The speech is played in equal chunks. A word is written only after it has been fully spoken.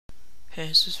Hey,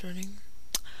 is this running?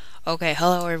 Okay,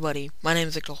 hello everybody. My name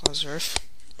is Victor Lazarus.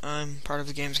 I'm part of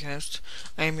the Gamescast.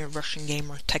 I am your Russian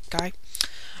gamer tech guy.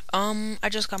 I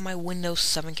just got my Windows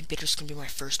 7 computer. It's gonna be my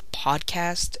first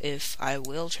podcast. If I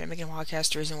will try making a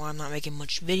podcast, the reason why I'm not making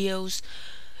much videos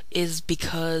is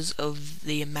because of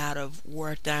the amount of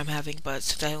work that I'm having. But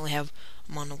since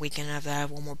I'm on the weekend after I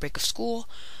have one more break of school,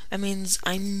 that means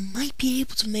I might be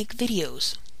able to make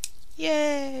videos.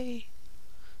 Yay!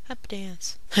 Happy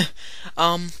dance.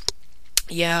 um,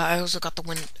 Yeah, I also got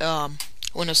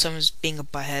Windows 7 is being a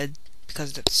butthead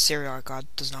because the serial god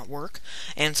does not work,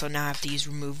 and so now I have to use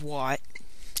remove what.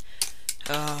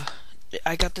 Uh,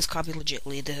 I got this copy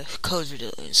legitly, the codes are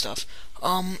legit and stuff.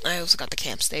 I also got the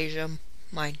Camtasia,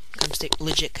 my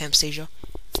legit Camtasia.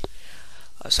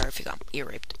 Sorry if you got ear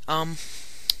raped.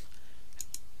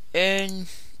 And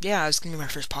yeah, it's gonna be my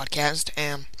first podcast,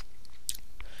 and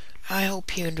I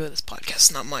hope you enjoy this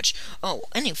podcast. Not much.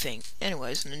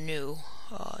 Anyways, in the news.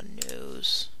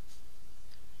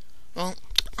 Well,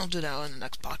 I'll do that in the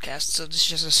next podcast. So this is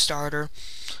just a starter.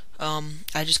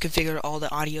 I just configured all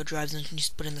the audio drives and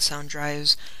just put in the sound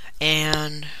drives,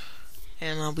 and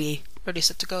I'll be ready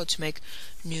set to go to make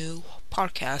new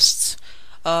podcasts.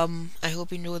 I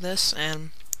hope you enjoy this,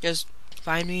 and just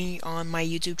find me on my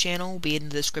YouTube channel, will be in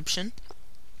the description.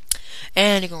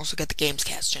 And you can also get the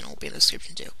Gamescast channel, will be in the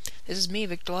description too. This is me,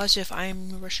 Victor Lazarus. I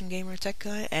am a Russian gamer tech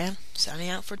guy, and signing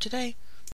out for today.